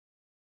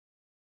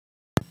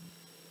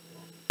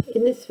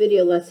In this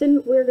video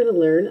lesson, we're going to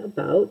learn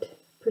about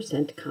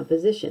percent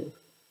composition.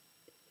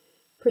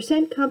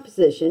 Percent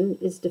composition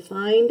is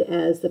defined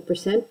as the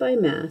percent by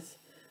mass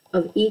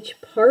of each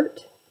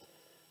part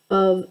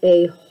of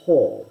a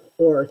whole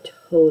or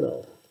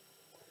total.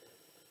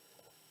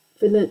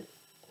 For the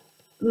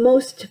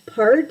most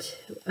part,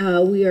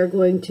 we are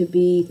going to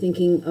be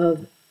thinking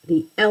of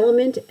the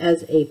element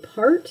as a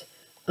part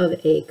of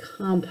a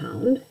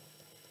compound,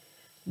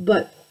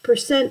 but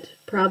percent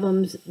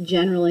problems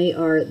generally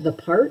are the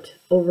part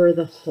over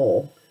the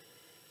whole,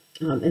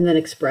 and then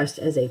expressed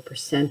as a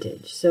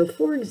percentage. So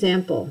for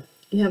example,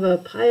 you have a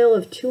pile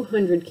of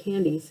 200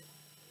 candies.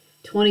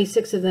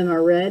 26 of them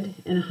are red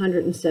and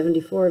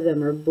 174 of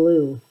them are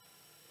blue.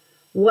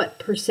 What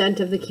percent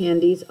of the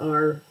candies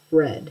are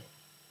red?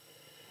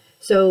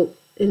 So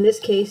in this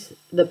case,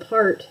 the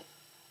part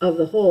of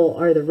the whole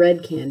are the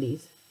red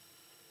candies.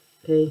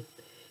 Okay,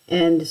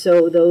 and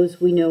so those,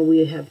 we know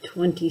we have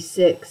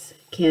 26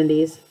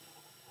 candies.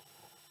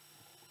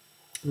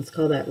 Let's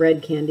call that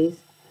red candies,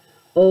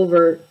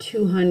 over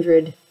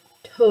 200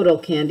 total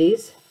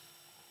candies.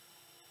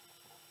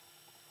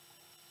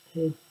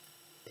 Okay.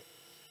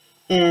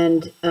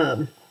 And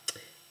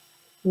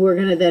we're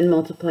going to then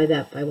multiply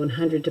that by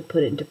 100 to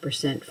put it into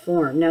percent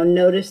form. Now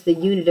notice the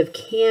unit of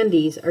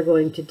candies are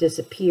going to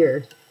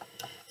disappear.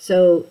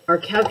 So our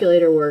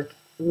calculator work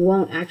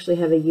won't actually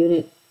have a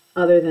unit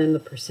other than the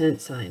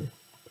percent sign.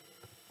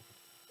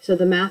 So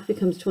the math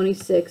becomes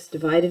 26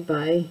 divided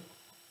by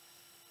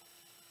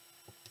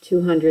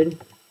 200,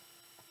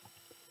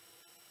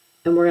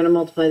 and we're going to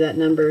multiply that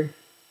number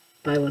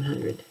by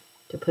 100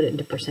 to put it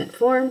into percent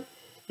form,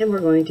 and we're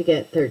going to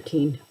get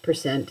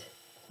 13%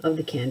 of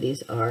the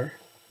candies are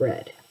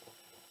red.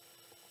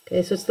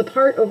 Okay, so it's the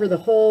part over the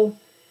whole.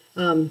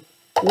 We're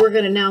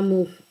going to now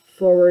move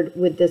forward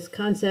with this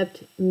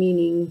concept,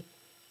 meaning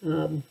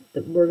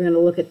that we're going to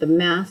look at the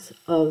mass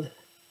of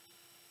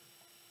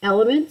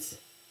elements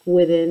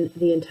within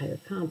the entire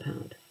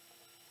compound.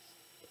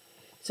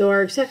 So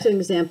our second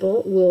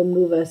example will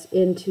move us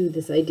into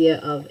this idea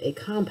of a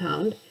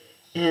compound,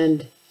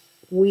 and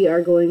we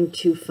are going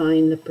to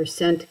find the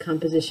percent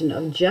composition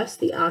of just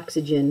the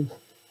oxygen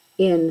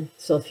in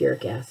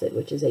sulfuric acid,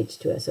 which is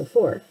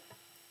H2SO4.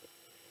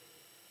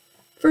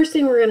 First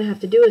thing we're going to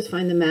have to do is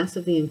find the mass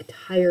of the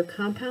entire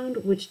compound,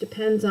 which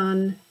depends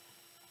on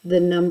the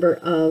number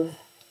of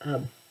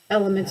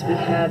elements we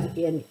have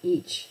in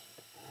each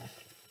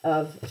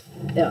of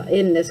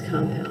in this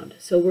compound.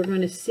 So we're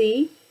going to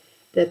see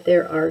that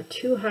there are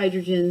 2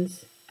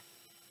 hydrogens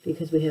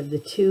because we have the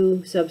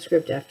 2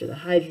 subscript after the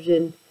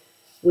hydrogen.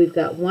 We've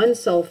got 1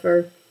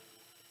 sulfur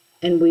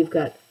and we've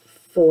got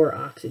 4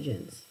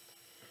 oxygens.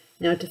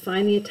 Now to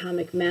find the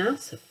atomic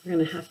mass, we're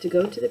going to have to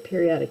go to the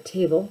periodic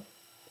table,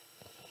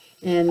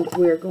 and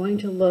we're going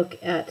to look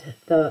at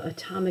the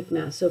atomic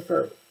mass. So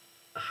for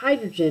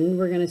hydrogen,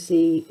 we're going to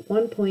see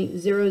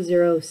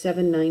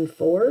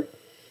 1.00794.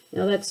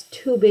 Now that's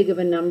too big of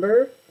a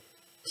number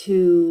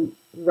to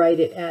write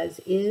it as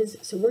is,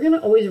 so we're going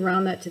to always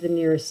round that to the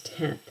nearest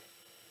tenth.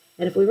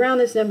 And if we round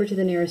this number to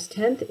the nearest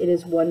tenth, it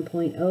is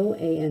 1.0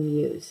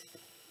 AMUs.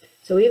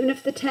 So even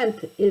if the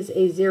tenth is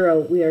a 0,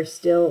 we are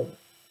still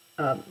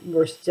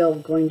we're still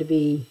going to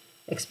be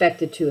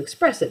expected to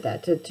express it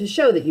that to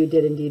show that you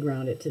did indeed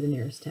round it to the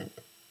nearest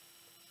tenth.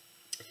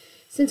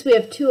 Since we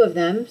have 2 of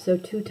them, so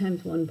 2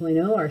 times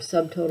 1.0, our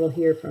subtotal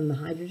here from the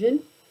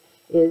hydrogen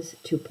is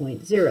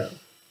 2.0.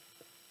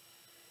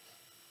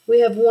 We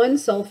have 1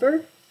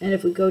 sulfur, and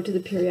if we go to the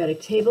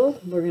periodic table,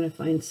 we're going to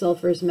find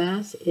sulfur's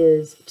mass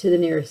is, to the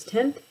nearest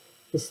tenth,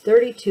 is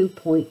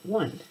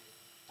 32.1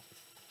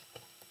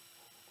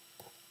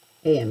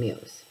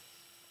 AMUs.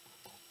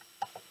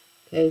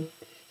 Okay,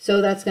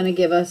 so that's going to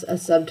give us a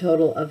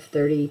subtotal of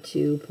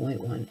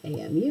 32.1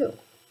 AMU.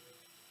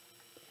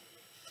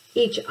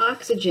 Each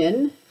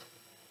oxygen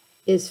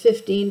is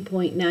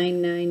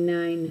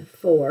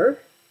 15.9994.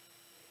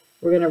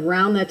 We're going to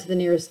round that to the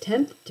nearest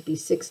tenth to be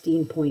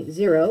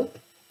 16.0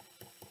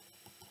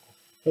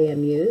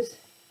 AMUs.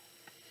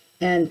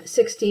 And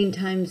 16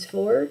 times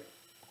 4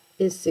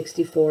 is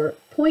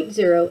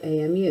 64.0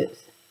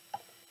 AMUs.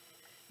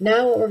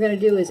 Now what we're going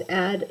to do is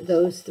add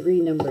those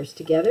 3 numbers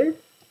together.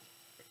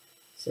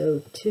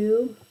 So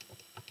 2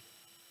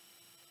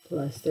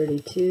 plus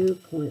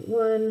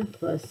 32.1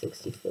 plus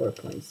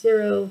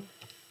 64.0,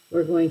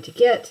 we're going to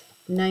get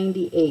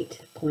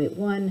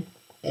 98.1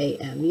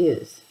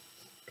 AMUs.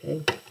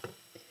 Okay,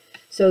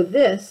 so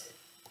this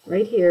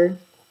right here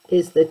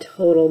is the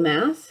total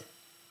mass,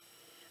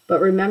 but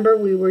remember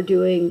we were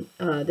doing,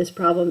 this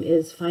problem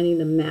is finding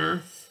the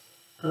mass,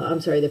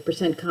 the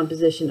percent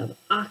composition of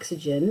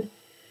oxygen.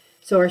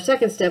 So our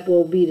second step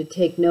will be to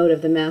take note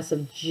of the mass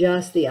of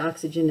just the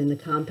oxygen in the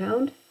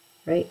compound,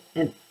 right?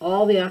 And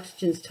all the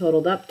oxygens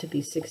totaled up to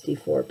be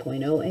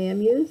 64.0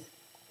 AMUs.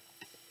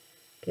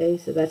 Okay,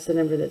 so that's the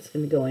number that's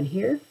going to go in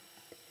here.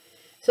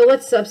 So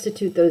let's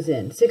substitute those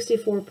in.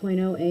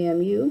 64.0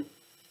 AMU,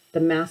 the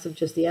mass of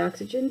just the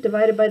oxygen,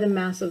 divided by the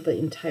mass of the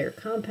entire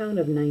compound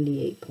of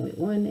 98.1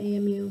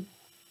 AMU,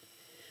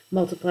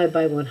 multiplied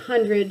by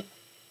 100,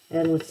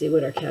 And let's see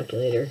what our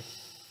calculator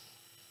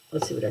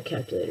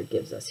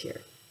gives us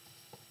here.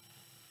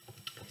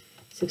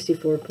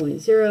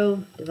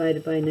 64.0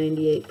 divided by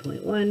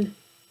 98.1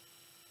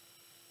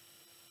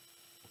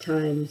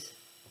 times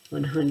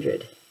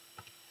 100.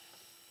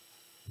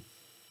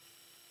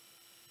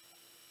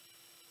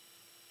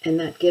 And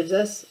that gives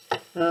us,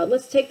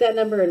 let's take that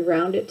number and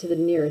round it to the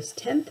nearest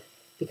tenth,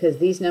 because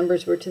these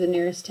numbers were to the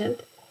nearest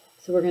tenth.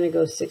 So we're going to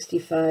go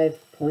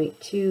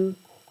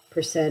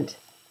 65.2%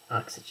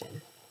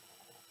 oxygen.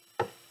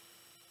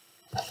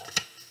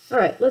 All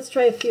right, let's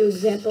try a few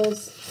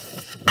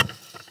examples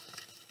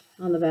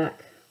on the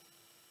back.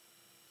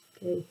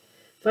 Okay,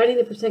 finding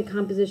the percent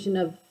composition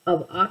of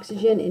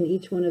oxygen in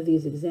each one of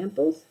these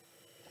examples.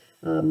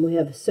 We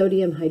have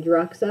sodium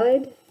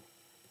hydroxide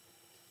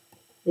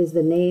is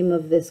the name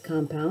of this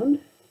compound,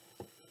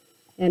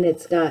 and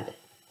it's got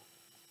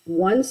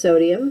 1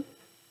 sodium,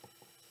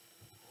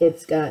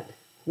 it's got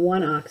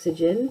 1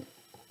 oxygen,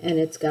 and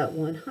it's got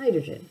 1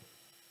 hydrogen.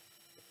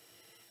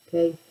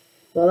 Okay,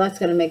 well, that's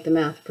going to make the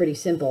math pretty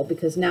simple,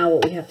 because now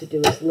what we have to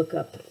do is look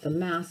up the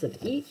mass of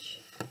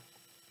each.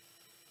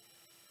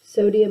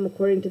 Sodium,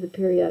 according to the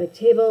periodic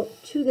table,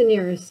 to the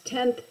nearest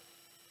tenth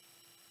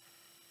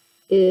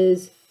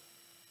is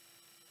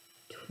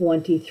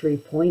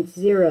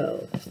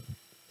 23.0.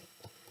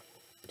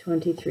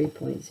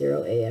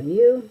 23.0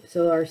 AMU.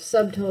 So our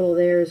subtotal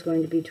there is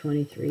going to be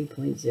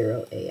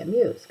 23.0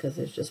 AMUs, because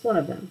there's just one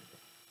of them.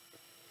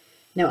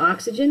 Now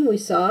oxygen, we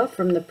saw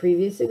from the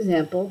previous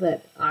example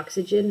that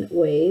oxygen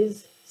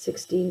weighs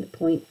 16.0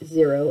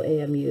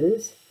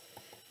 AMUs.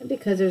 And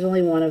because there's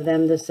only one of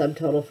them, the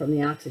subtotal from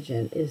the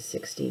oxygen is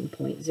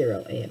 16.0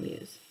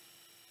 AMUs.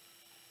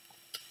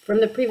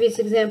 From the previous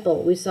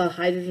example, we saw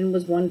hydrogen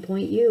was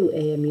 1.U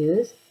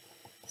AMUs.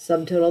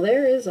 Subtotal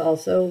there is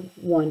also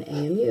 1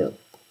 AMU.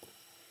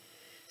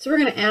 So we're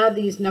going to add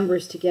these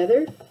numbers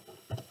together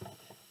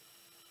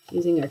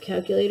using our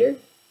calculator.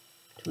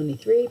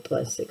 23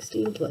 plus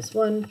 16 plus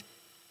 1.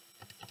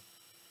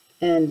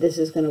 And this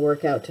is going to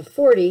work out to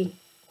 40.0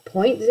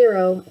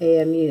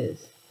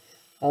 AMUs.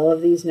 All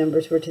of these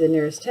numbers were to the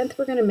nearest tenth.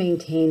 We're going to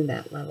maintain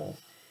that level.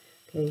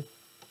 Okay.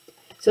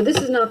 So this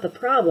is not the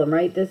problem,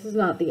 right? This is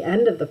not the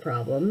end of the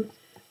problem.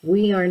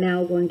 We are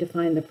now going to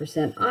find the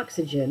percent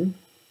oxygen,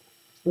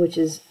 which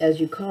is,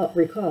 as you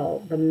recall,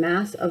 the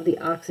mass of the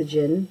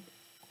oxygen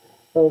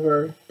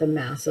over the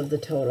mass of the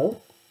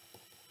total.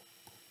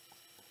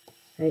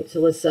 Right, so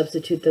let's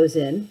substitute those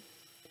in.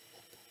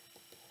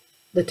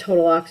 The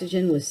total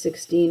oxygen was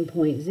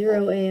 16.0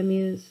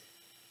 AMUs.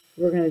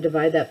 We're going to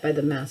divide that by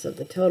the mass of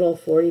the total,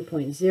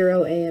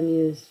 40.0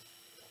 AMUs,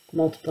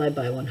 multiplied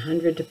by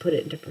 100 to put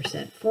it into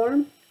percent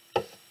form.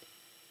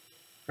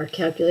 Our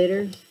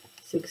calculator,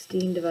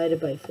 16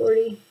 divided by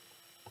 40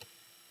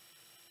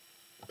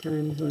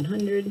 times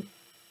 100.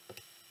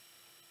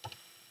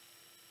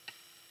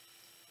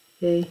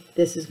 Okay,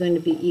 this is going to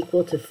be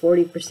equal to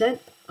 40%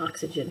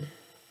 oxygen.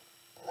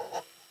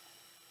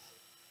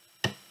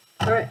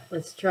 All right,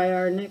 let's try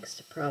our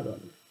next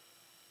problem.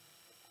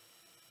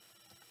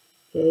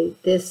 Okay,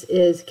 this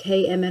is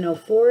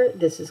KMnO4.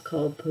 This is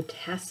called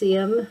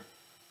potassium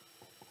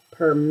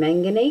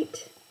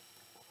permanganate.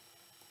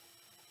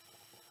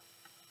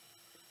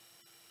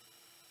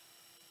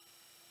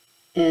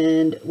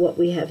 And what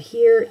we have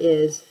here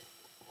is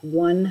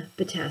 1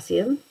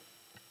 potassium.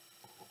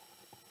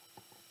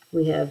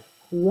 We have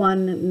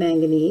 1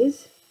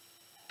 manganese,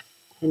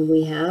 and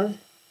we have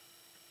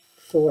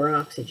 4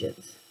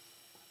 oxygens.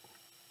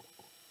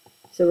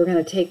 So we're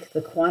going to take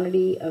the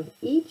quantity of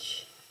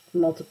each,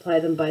 multiply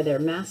them by their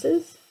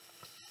masses.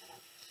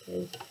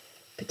 Okay.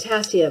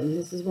 Potassium,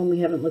 this is one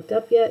we haven't looked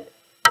up yet.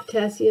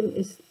 Potassium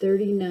is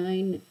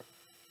 39.1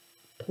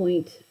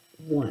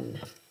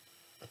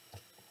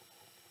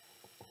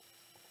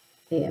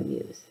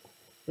 AMUs.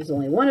 There's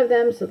only one of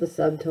them, so the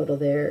subtotal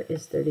there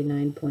is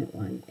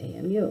 39.1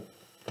 AMU.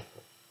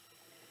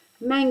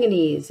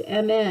 Manganese,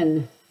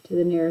 Mn to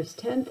the nearest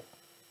tenth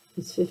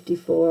is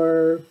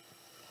 54,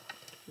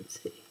 let's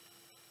see.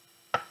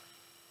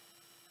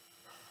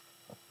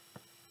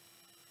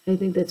 I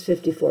think that's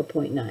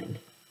 54.9.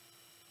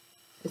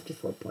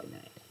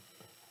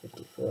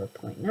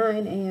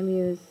 54.9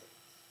 AMUs.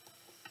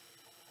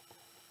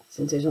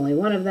 Since there's only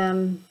one of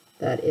them,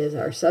 that is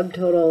our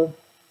subtotal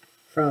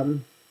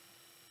from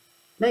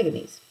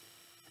manganese.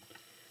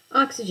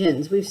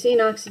 Oxygens. We've seen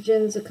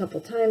oxygens a couple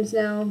times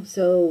now,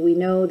 so we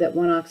know that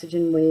 1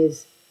 oxygen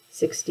weighs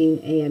 16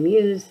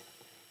 AMUs.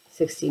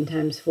 16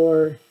 times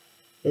 4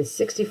 is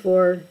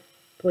 64.0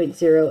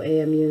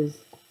 AMUs.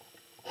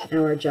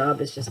 Now our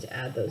job is just to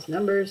add those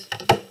numbers.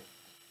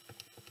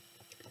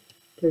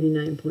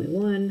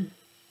 39.1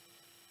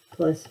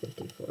 plus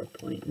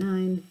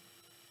 54.9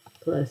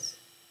 plus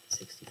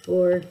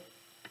 64.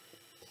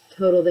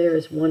 Total there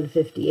is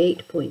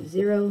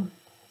 158.0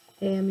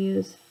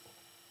 AMUs.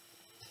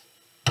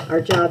 Our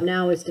job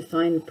now is to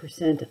find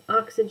percent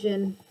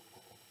oxygen.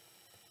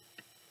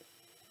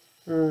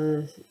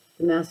 The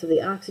mass of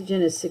the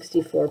oxygen is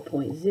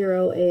 64.0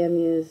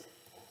 AMUs.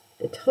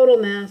 The total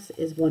mass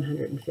is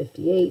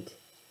 158.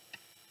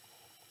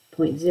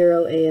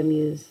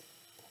 AMUs.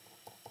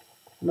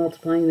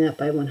 Multiplying that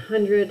by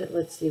 100,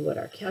 let's see what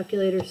our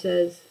calculator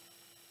says.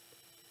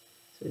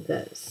 So we've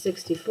got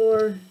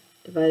 64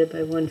 divided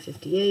by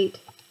 158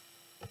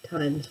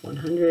 times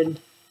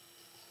 100.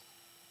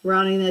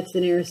 Rounding that to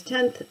the nearest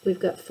tenth, we've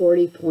got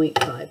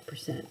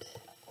 40.5%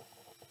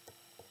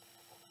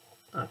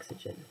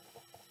 oxygen.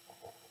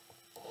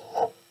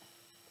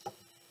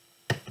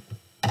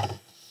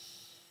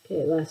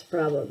 Okay, last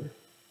problem.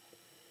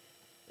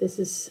 This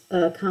is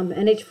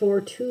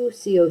NH4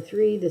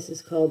 2CO3. This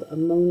is called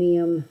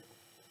ammonium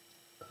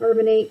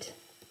carbonate.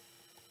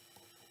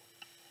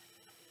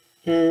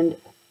 And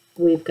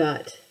we've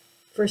got,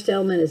 first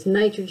element is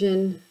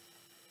nitrogen.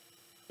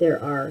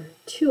 There are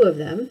 2 of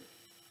them.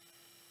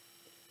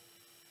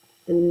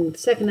 The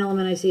second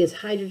element I see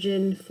is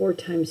hydrogen. 4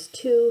 times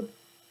 2,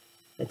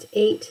 that's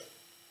 8.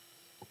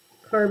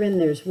 Carbon,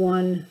 there's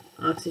 1.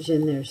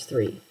 Oxygen, there's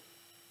 3.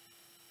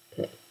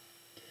 Okay.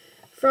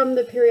 From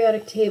the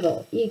periodic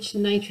table, each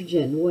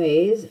nitrogen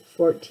weighs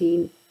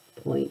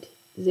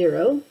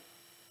 14.0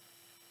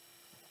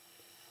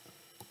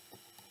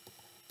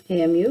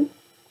 AMU.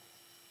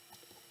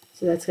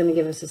 So that's going to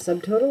give us a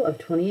subtotal of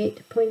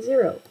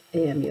 28.0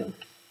 AMU.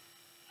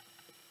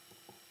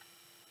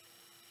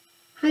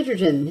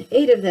 Hydrogen,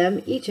 8 of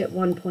them, each at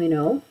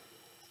 1.0,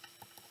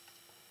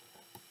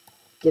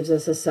 gives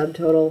us a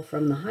subtotal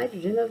from the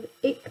hydrogen of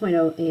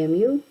 8.0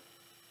 AMU.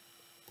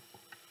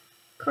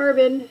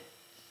 Carbon,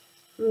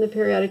 from the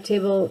periodic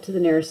table to the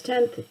nearest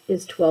tenth,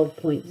 is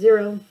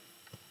 12.0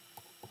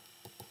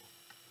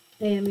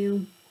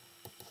 AMU,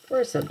 for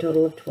a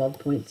subtotal of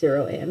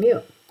 12.0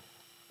 AMU.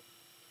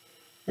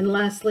 And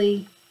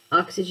lastly,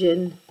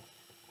 oxygen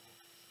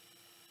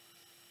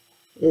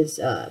is,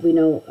 we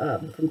know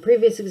from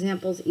previous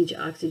examples, each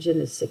oxygen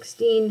is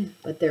 16,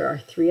 but there are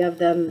 3 of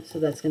them, so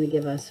that's going to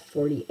give us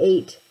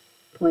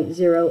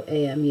 48.0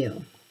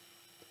 AMU.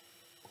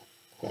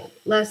 Okay,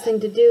 last thing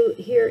to do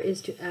here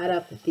is to add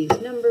up these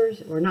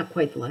numbers, or not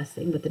quite the last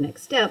thing, but the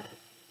next step.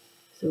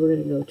 So we're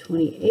going to go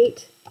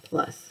 28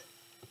 plus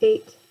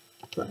 8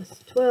 plus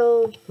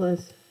 12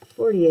 plus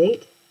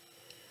 48.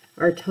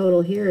 Our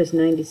total here is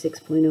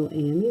 96.0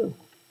 AMU.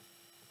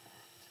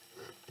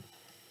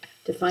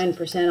 To find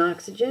percent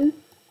oxygen,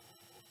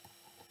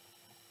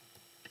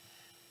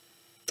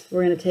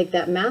 we're going to take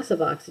that mass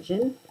of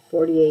oxygen,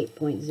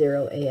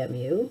 48.0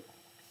 AMU,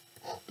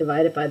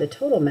 divide it by the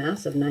total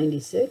mass of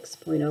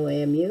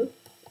 96.0 AMU,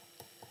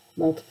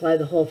 multiply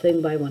the whole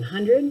thing by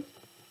 100.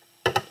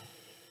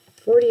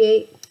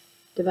 48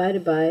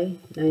 divided by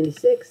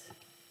 96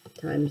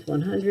 times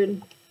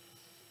 100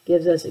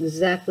 gives us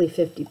exactly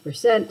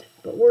 50%,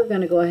 but we're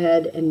going to go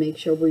ahead and make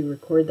sure we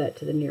record that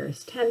to the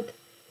nearest tenth,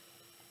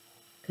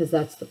 because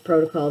that's the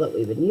protocol that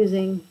we've been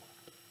using.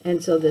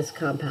 And so this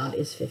compound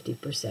is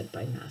 50%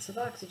 by mass of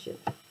oxygen.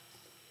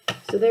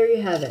 So there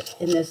you have it.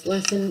 In this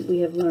lesson, we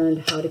have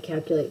learned how to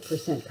calculate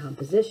percent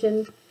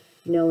composition,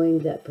 knowing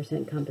that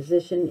percent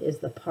composition is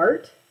the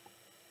part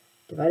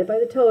divided by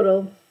the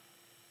total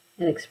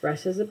and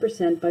expressed as a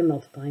percent by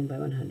multiplying by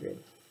 100.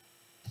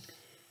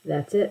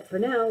 That's it for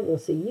now. We'll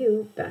see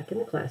you back in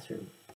the classroom.